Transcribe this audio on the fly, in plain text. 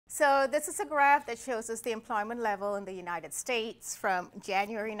So this is a graph that shows us the employment level in the United States from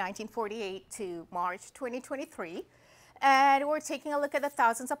January 1948 to March 2023. And we're taking a look at the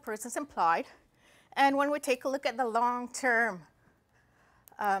thousands of persons employed. And when we take a look at the long-term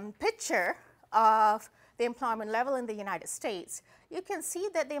picture of the employment level in the United States, you can see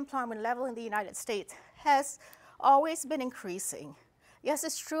that the employment level in the United States has always been increasing. Yes,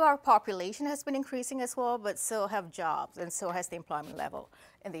 it's true our population has been increasing as well, but so have jobs, and so has the employment level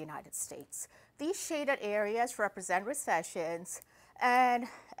in the United States. These shaded areas represent recessions, and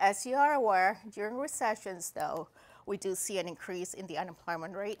as you are aware, during recessions, though, we do see an increase in the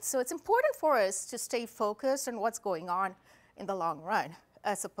unemployment rate. So it's important for us to stay focused on what's going on in the long run,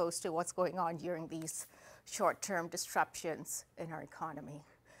 as opposed to what's going on during these short-term disruptions in our economy.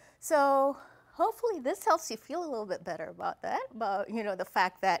 So hopefully this helps you feel a little bit better about that, about the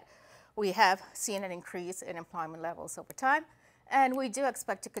fact that we have seen an increase in employment levels over time, and we do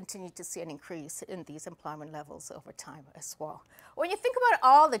expect to continue to see an increase in these employment levels over time as well. When you think about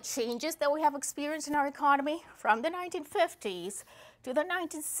all the changes that we have experienced in our economy from the 1950s to the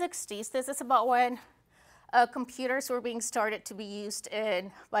 1960s, this is about when computers were being started to be used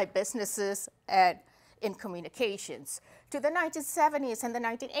by businesses and in communications, to the 1970s and the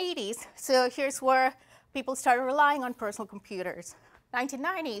 1980s. So here's where people started relying on personal computers.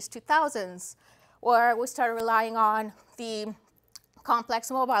 1990s, 2000s, where we started relying on the complex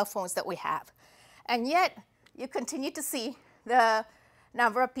mobile phones that we have. And yet, you continue to see the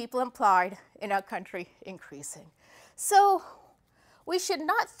number of people employed in our country increasing. So we should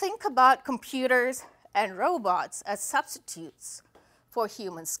not think about computers and robots as substitutes for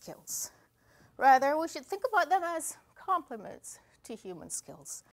human skills. Rather, we should think about them as complements to human skills.